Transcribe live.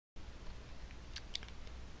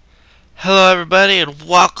Hello everybody and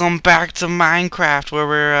welcome back to Minecraft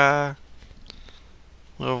where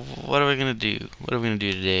what are we gonna do? What are we gonna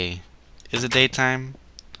do today? Is it daytime?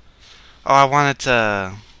 Oh, I wanted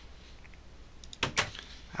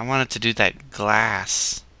to do that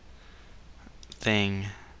glass thing.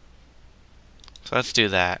 So let's do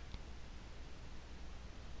that.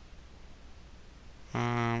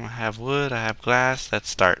 I have wood, I have glass,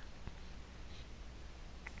 let's start.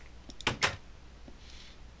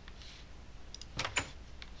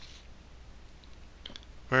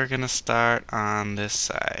 We're gonna start on this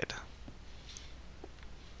side.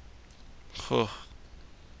 Whew.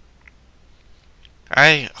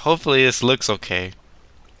 Hopefully this looks okay.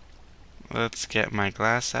 Let's get my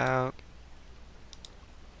glass out.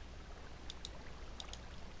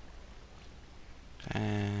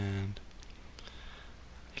 And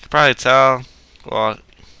you can probably tell, well,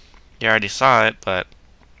 you already saw it, but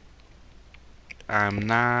I'm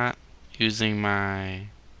not using my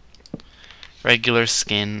regular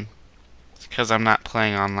skin because I'm not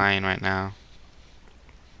playing online right now.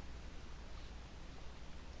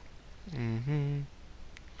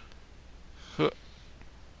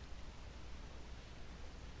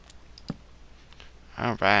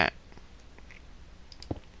 Alright.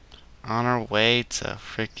 On our way to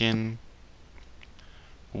freaking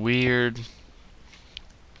weird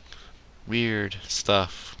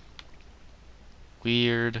stuff.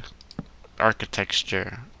 Weird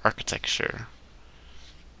architecture.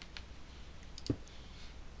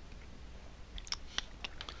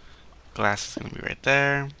 Glass is gonna be right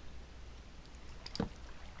there.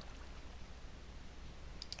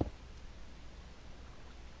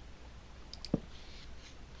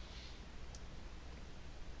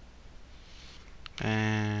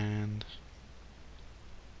 And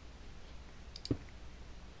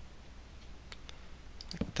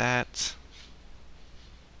like that.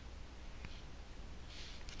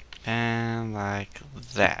 And like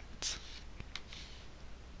that.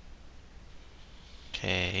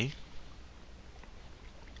 Okay.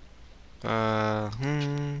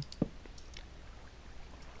 Uh-huh.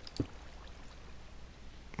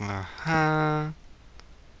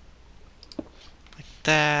 Like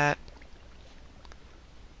that.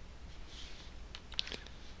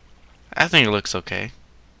 I think it looks okay.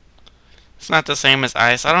 It's not the same as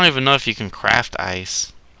ice. I don't even know if you can craft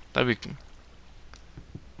ice. That'd be...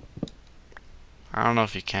 I don't know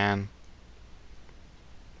if you can.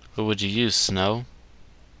 What would you use? Snow?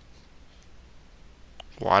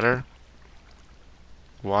 Water?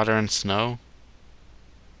 Water and snow?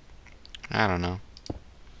 I don't know.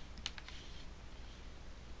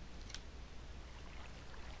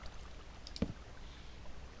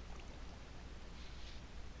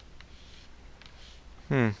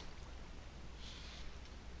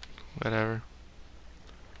 Whatever.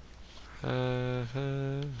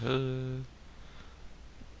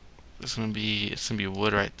 It's gonna be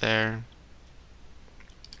wood right there.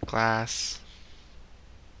 Glass.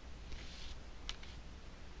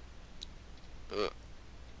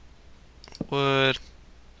 Wood.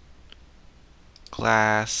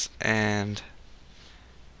 Glass. And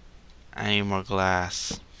I need more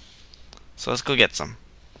glass. So let's go get some.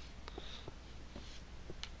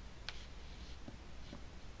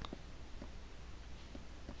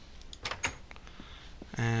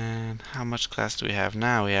 And how much glass do we have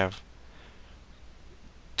now? We have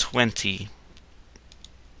 20.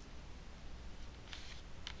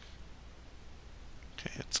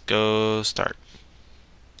 Okay, let's go start.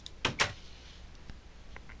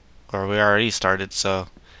 Or we already started, so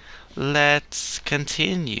let's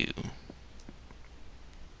continue.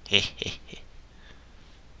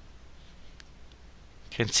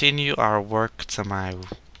 Continue our work to my...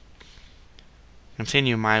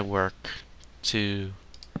 Continue my work to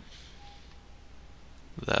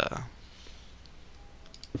the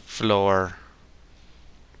floor.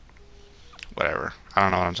 Whatever. I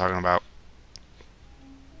don't know what I'm talking about.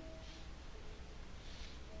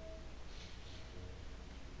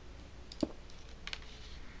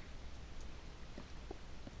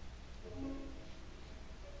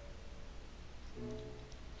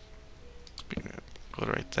 Go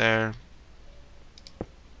right there.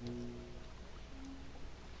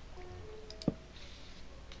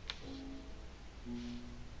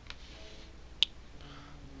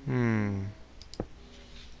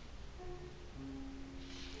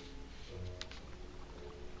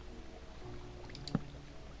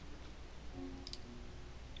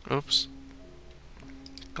 Oops.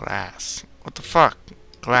 Glass. What the fuck?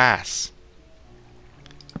 Glass.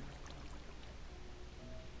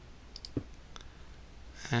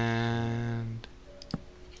 And...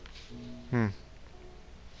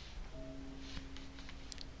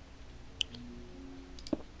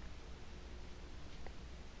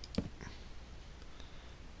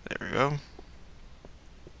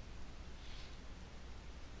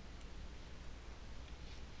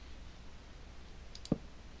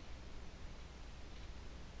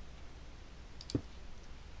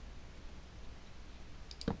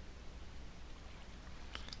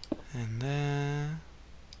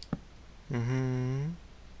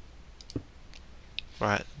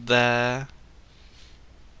 right there.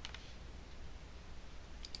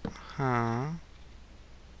 Huh.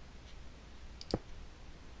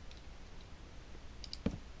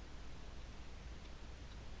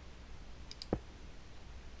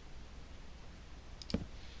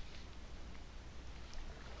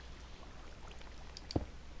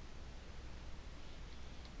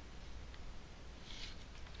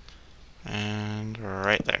 And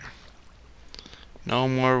right there. No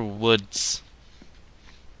more woods.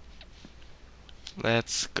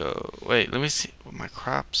 Let's go. Wait, let me see what my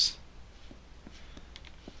crops.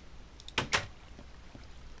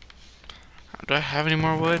 Do I have any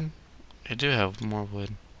more wood? I do have more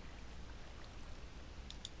wood.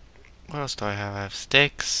 What else do I have? I have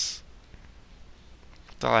sticks.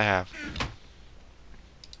 That's all I have.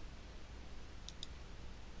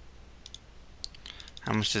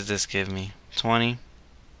 How much does this give me? 20?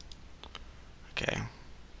 Okay.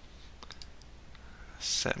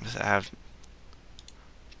 I have a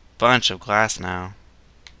bunch of glass now.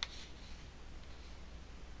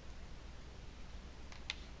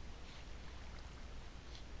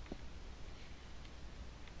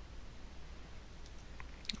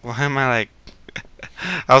 Why am I like...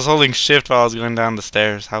 I was holding shift while I was going down the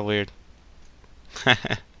stairs. How weird.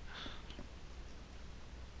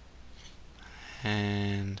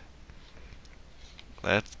 And...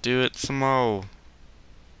 let's do it some more.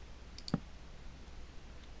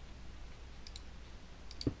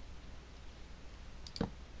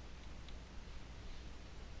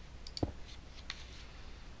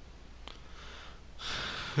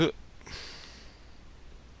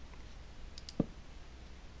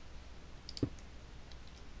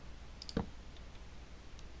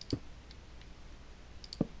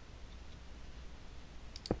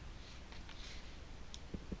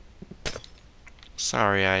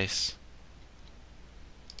 Sorry, Ice.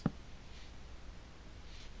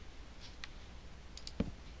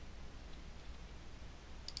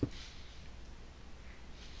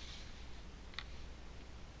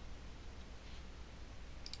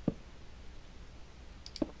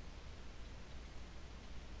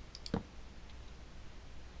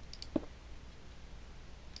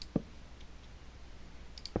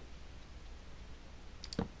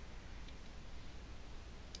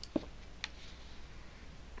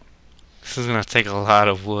 This is gonna take a lot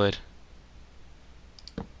of wood.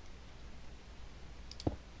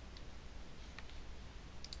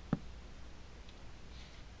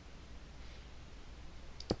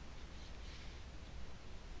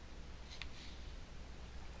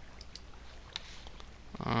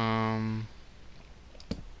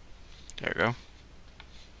 There we go.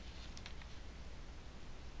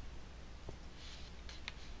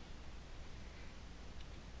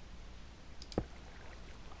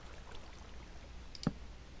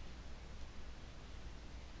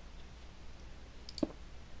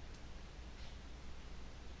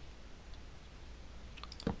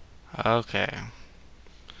 Okay.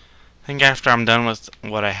 I think after I'm done with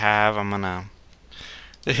what I have, I'm gonna...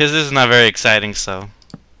 Because this is not very exciting, so...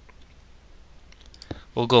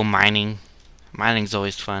 we'll go mining. Mining's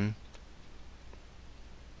always fun.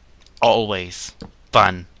 Always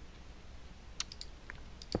fun.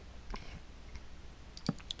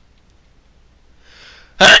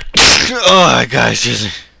 Oh my god, excuse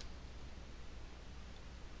me.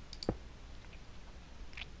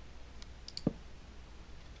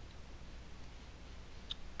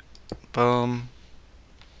 Boom.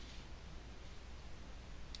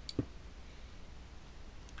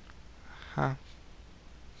 Huh.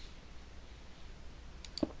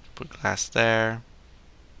 Put glass there.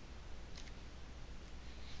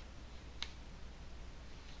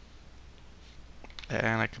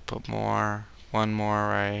 And I could put more. One more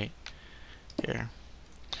right here.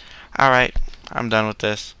 Alright, I'm done with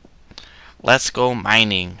this. Let's go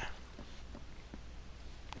mining.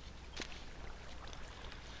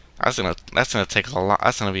 That's gonna take a lot.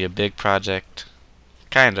 That's gonna be a big project.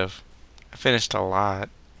 Kind of. I finished a lot.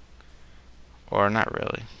 Or not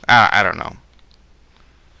really. I don't know.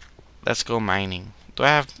 Let's go mining. Do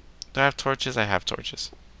I have torches? I have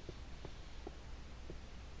torches.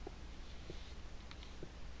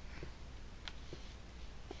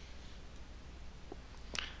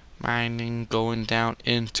 Mining, going down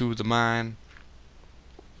into the mine.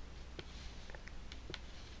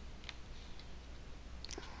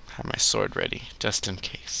 Have my sword ready, just in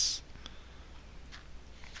case.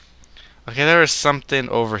 Okay, there is something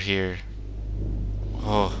over here.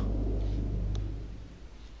 Oh.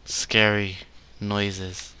 Scary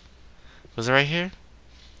noises. Was it right here?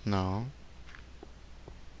 No.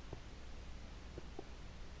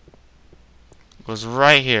 It was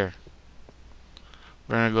right here.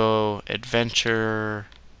 We're gonna go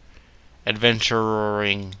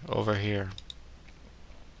adventuring over here.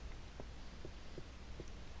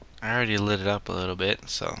 I already lit it up a little bit,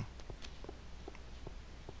 so.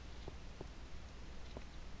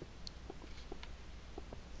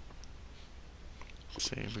 Let's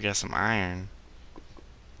see, we got some iron.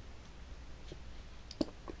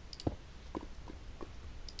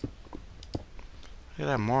 Look at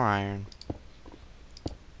that, more iron.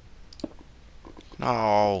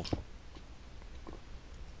 No.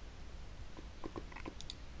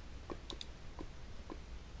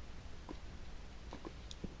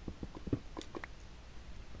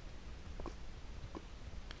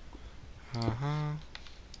 Uh-huh.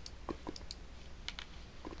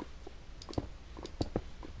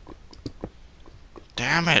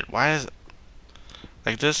 Damn it, why is...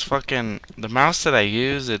 Like, this fucking... The mouse that I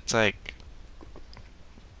use, it's like...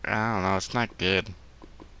 I don't know, it's not good.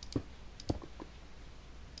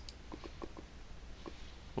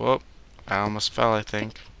 Whoop. I almost fell, I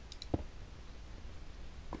think.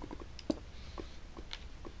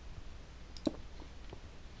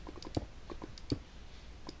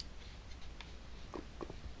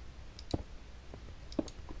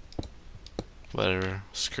 Whatever.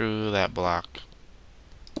 Screw that block.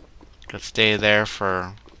 Could stay there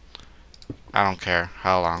for... I don't care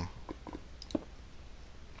how long.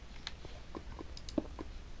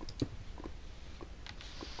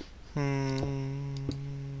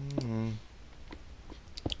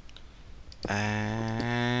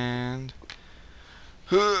 And...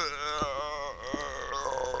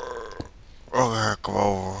 Okay, come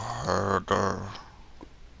over there.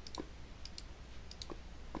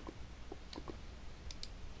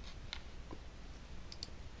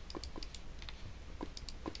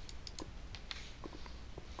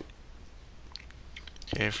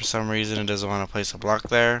 Okay, for some reason it doesn't want to place a block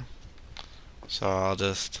there. So I'll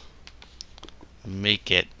just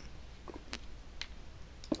make it.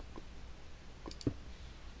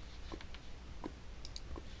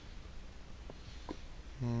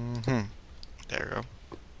 There we go.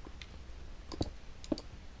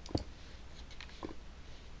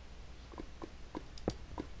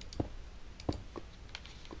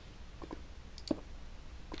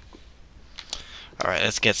 Alright,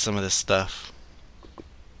 let's get some of this stuff.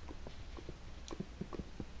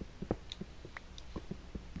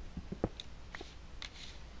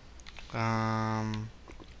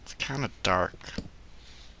 It's kind of dark.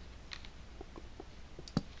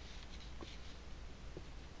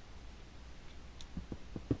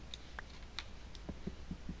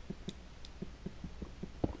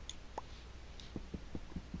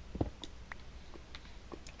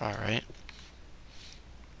 Alright.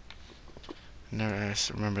 Now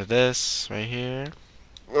remember this right here.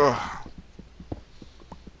 Ugh.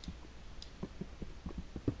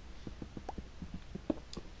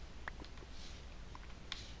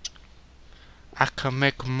 I can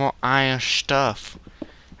make more iron stuff.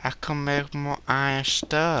 I can make more iron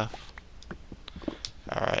stuff.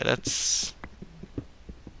 Alright, let's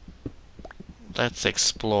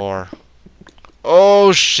explore.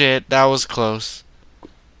 Oh shit, that was close.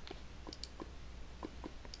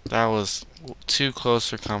 That was too close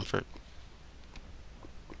for comfort.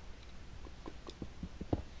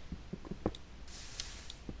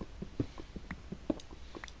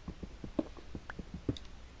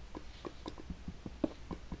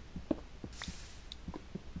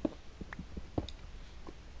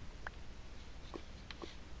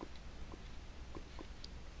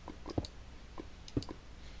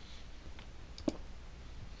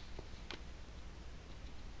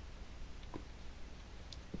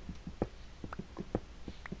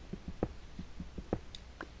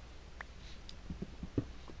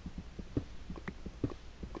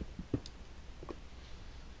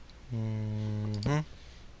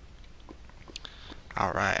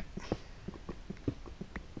 Alright.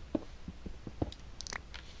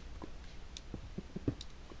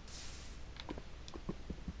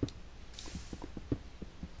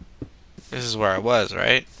 This is where I was,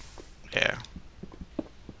 right? Yeah.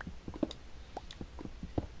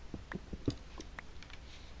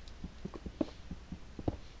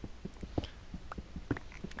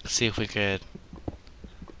 Let's see if we could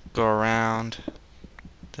go around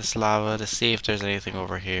this lava to see if there's anything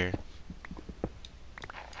over here.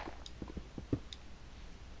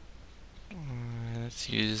 Let's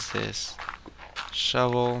use this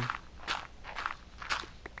shovel.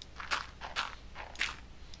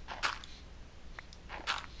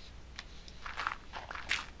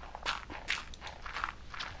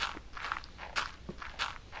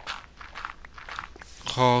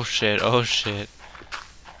 Oh shit, oh shit.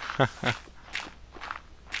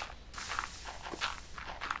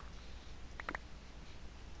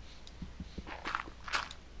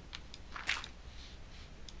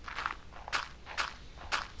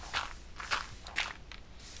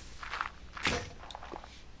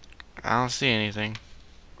 I don't see anything.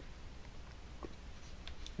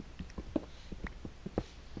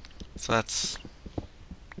 So let's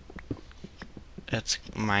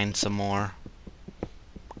mine some more.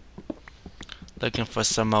 Looking for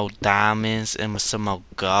some more diamonds and some more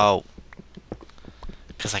gold.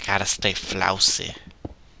 Cause I gotta stay flousy.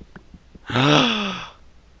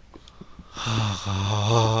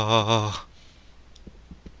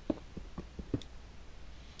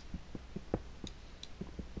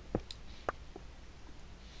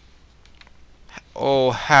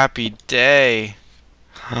 Oh, happy day.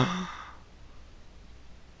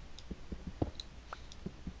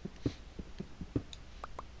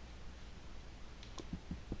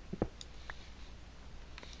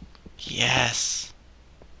 Yes.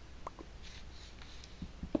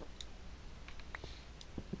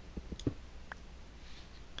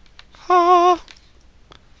 Oh.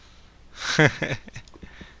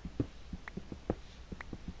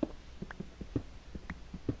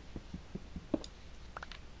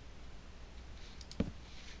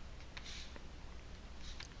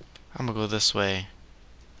 I'm gonna go this way.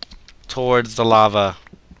 Towards the lava.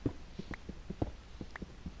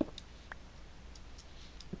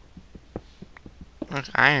 Look,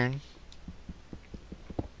 iron.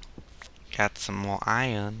 Got some more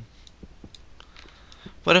iron.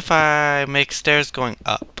 What if I make stairs going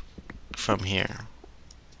up from here?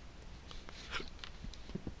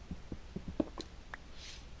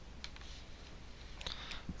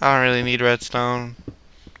 I don't really need redstone.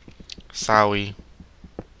 Sorry.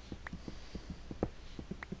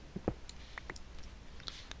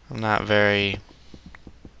 I'm not very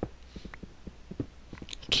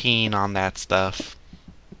keen on that stuff.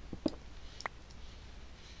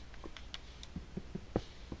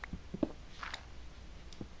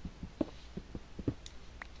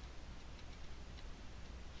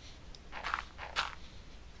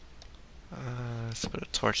 Let's put a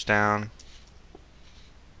torch down.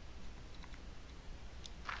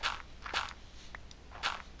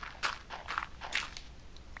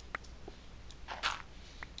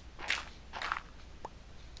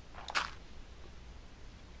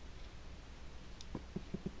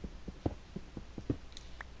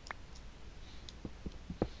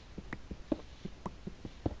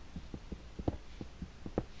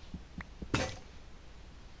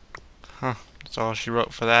 Huh, that's all she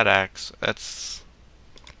wrote for that axe. Let's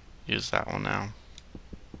use that one now.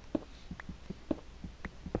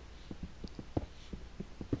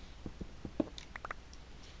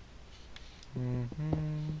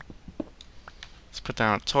 Let's put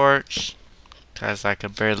down a torch, because I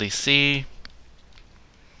could barely see.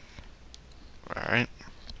 Alright.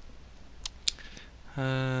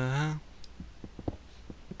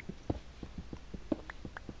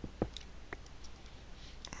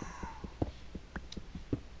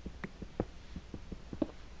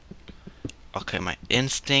 Okay, my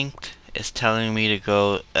instinct is telling me to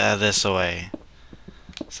go this way.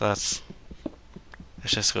 So let's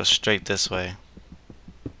just go straight this way.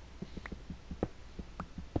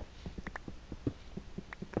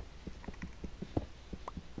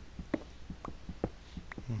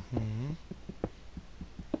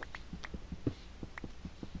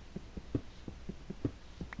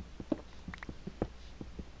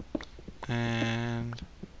 And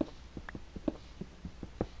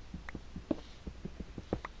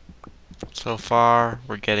so far,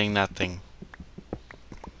 we're getting nothing.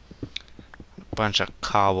 A bunch of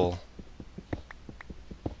cobble.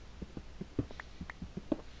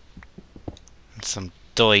 And some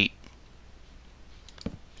dirt.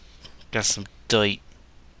 Got some dirt.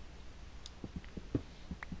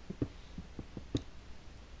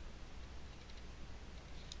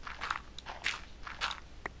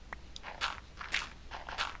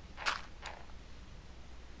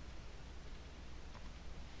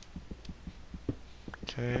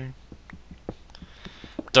 Okay.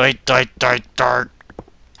 Dirt, dirt, dirt, dirt.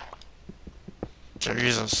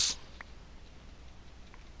 Jesus.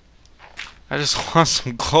 I just want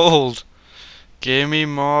some gold. Give me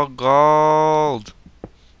more gold.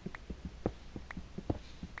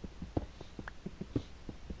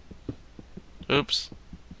 Oops.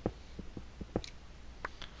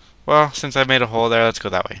 Well, since I made a hole there, let's go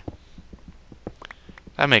that way.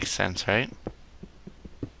 That makes sense, right?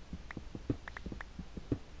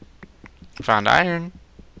 Found iron.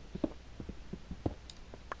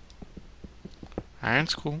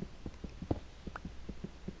 Iron's cool.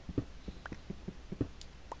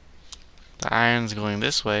 The iron's going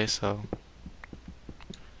this way, so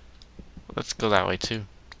let's go that way too.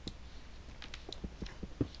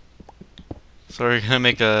 So we're gonna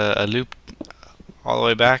make a loop all the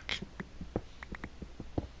way back.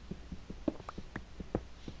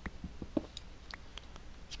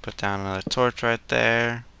 Put down another torch right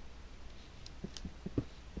there.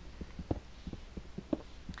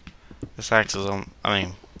 This axe is,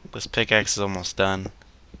 this pickaxe is almost done.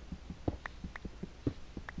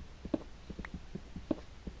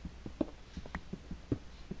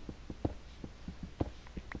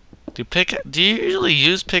 Do you usually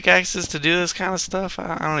use pickaxes to do this kind of stuff?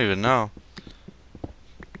 I don't even know.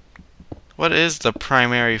 What is the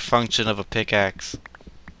primary function of a pickaxe?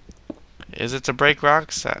 Is it to break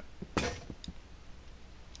rocks? That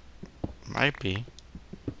might be.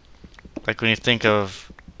 Like when you think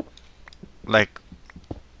of, like,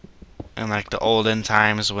 in like the olden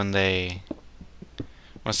times when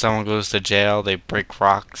someone goes to jail, they break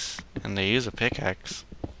rocks and they use a pickaxe.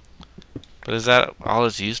 But is that all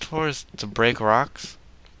it's used for, is to break rocks?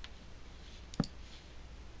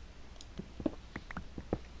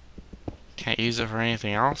 Can't use it for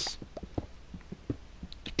anything else?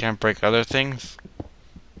 You can't break other things?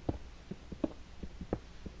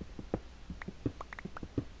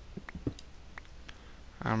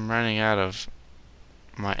 I'm running out of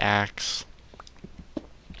my axe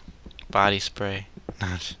body spray.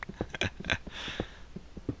 Alright,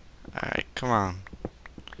 come on.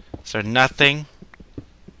 Is there nothing?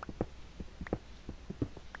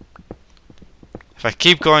 If I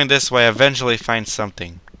keep going this way, I'll eventually find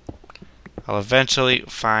something. I'll eventually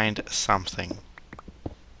find something.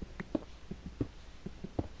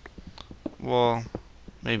 Well,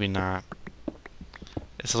 maybe not.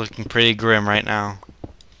 It's looking pretty grim right now.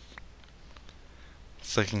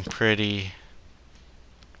 It's looking pretty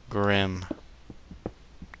grim.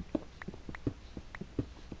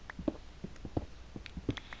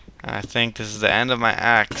 I think this is the end of my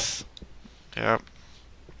axe. Yep.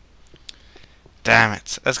 Damn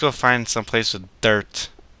it. Let's go find some place with dirt.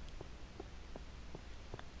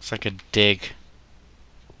 So I could dig.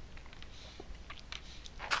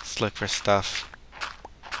 Let's look for stuff.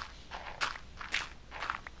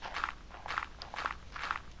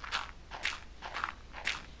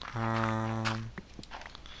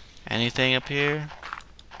 Anything up here?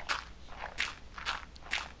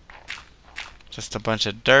 Just a bunch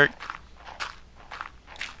of dirt.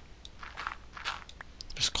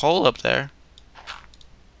 There's coal up there.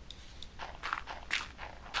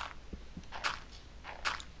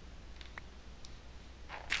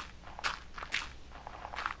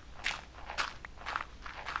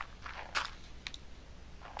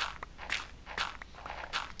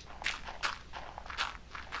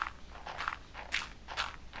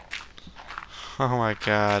 Oh my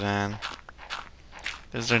god, man.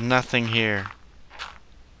 Is there nothing here?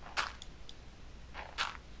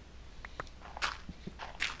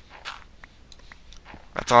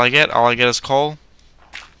 That's all I get? All I get is coal?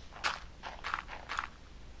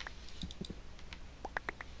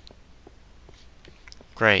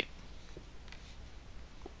 Great.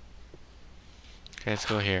 Okay, let's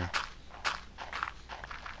go here.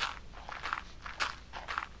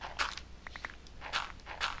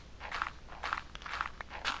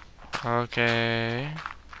 Okay.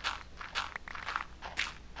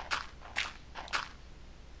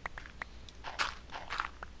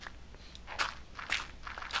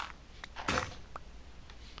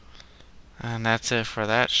 And that's it for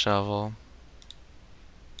that shovel.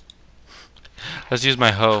 Let's use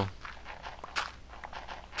my hoe.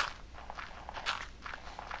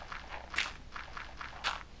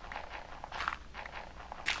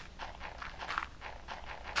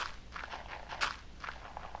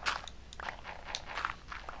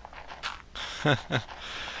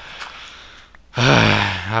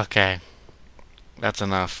 Okay. That's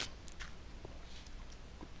enough.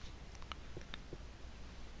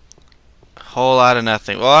 Whole lot of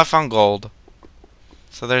nothing. Well, I found gold.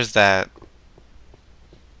 So there's that.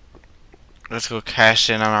 Let's go cash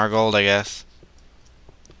in on our gold, I guess.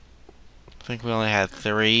 I think we only had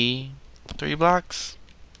three blocks?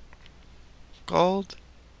 Gold?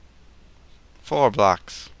 4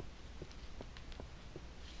 blocks.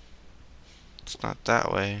 It's not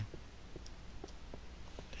that way.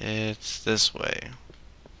 It's this way.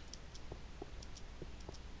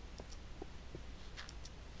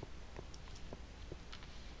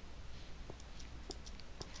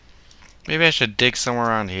 Maybe I should dig somewhere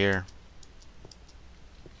around here.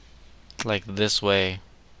 Like this way.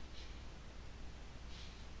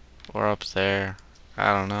 Or up there.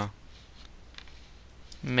 I don't know.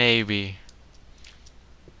 Maybe.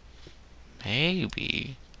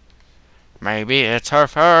 Maybe. Maybe it's her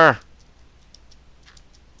fur.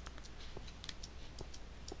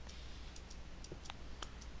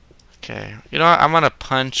 Okay. You know what? I'm gonna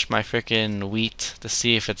punch my freaking wheat to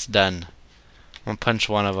see if it's done. I'm gonna punch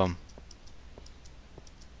one of them.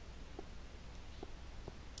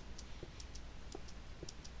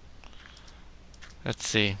 Let's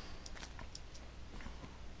see.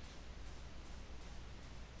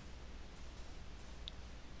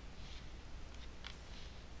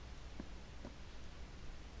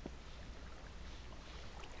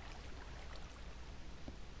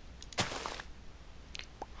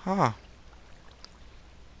 Huh.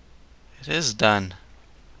 It is done.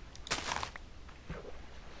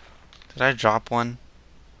 Did I drop one?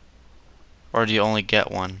 Or do you only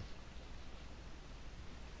get one?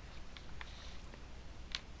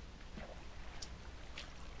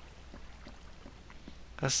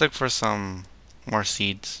 Let's look for some more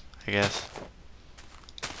seeds, I guess.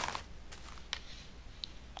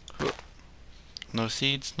 No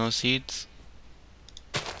seeds, no seeds.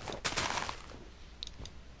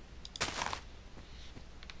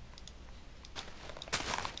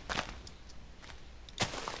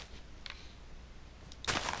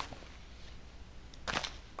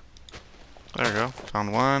 There we go.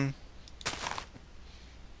 Found one.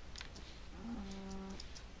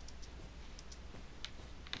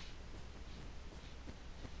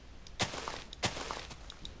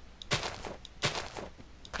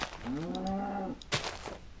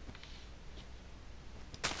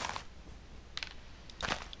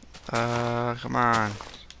 Come on.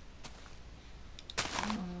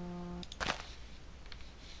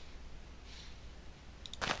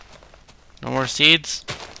 No more seeds?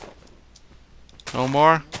 No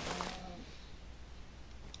more?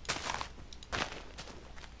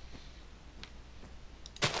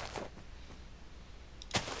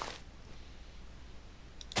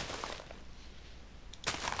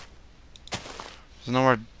 There's no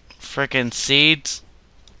more frickin' seeds?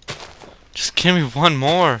 Just give me one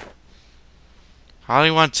more. I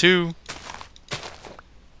only want two.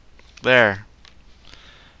 There.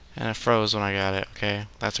 And it froze when I got it. Okay,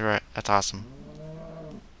 that's right. That's awesome.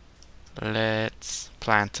 Let's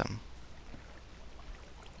plant them.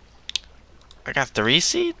 I got 3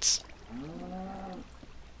 seeds?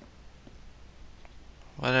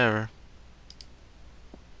 Whatever.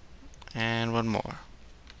 And one more.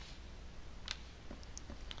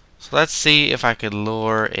 So let's see if I could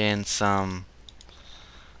lure in some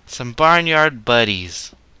barnyard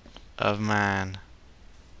buddies of mine.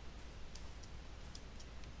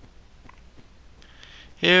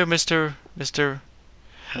 Here, Mr.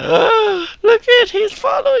 Look at, he's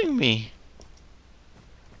following me.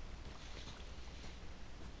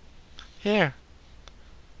 Here.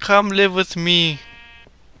 Come live with me.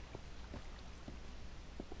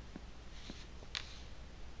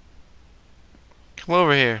 Come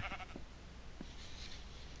over here.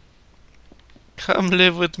 Come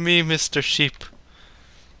live with me, Mr. Sheep.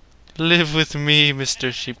 Live with me,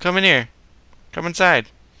 Mr. Sheep. Come in here. Come inside.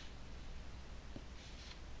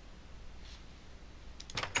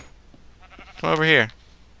 Come over here.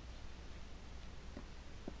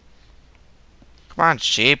 Come on,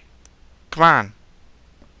 sheep. Come on.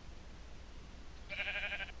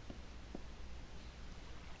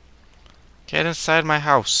 Get inside my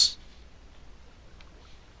house.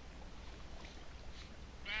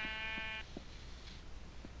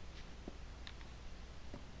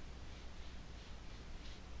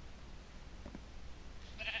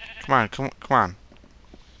 Come on, come on.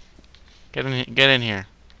 Get in here.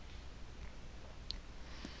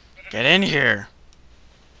 Get in here.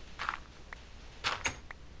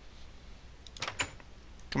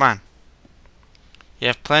 Come on. You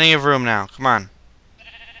have plenty of room now. Come on.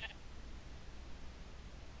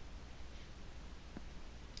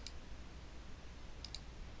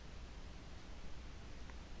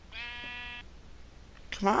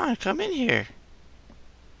 Come on, come in here.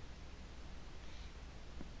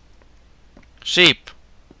 Sheep.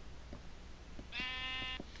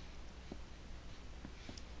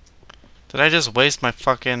 Did I just waste my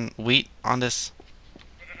fucking wheat on this?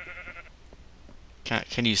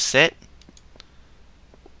 Can you sit?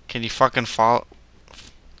 Can you fucking fall?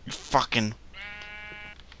 You fucking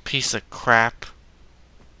piece of crap.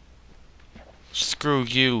 Screw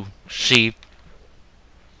you, sheep.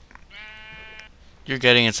 You're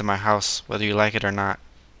getting into my house, whether you like it or not.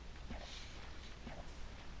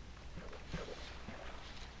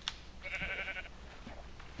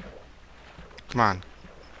 Come on.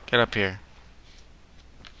 Get up here.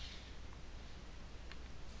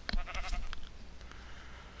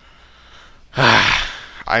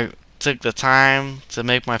 I took the time to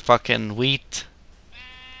make my fucking wheat.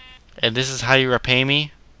 And this is how you repay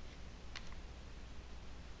me?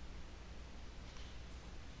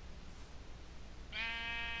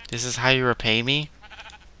 This is how you repay me?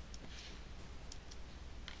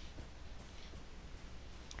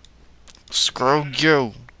 Screw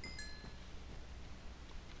you.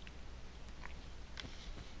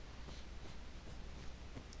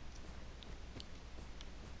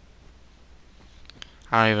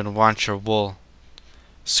 I don't even want your wool.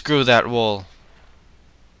 Screw that wool.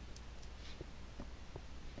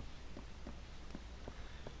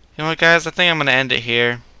 You know what, guys? I think I'm gonna end it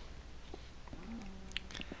here.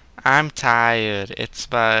 I'm tired.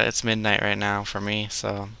 It's midnight right now for me,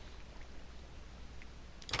 so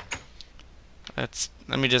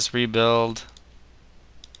let me just rebuild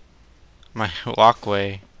my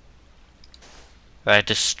walkway that I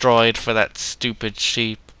destroyed for that stupid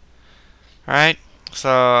sheep. Alright, so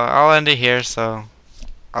I'll end it here, so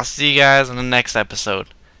I'll see you guys in the next episode.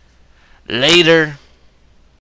 Later!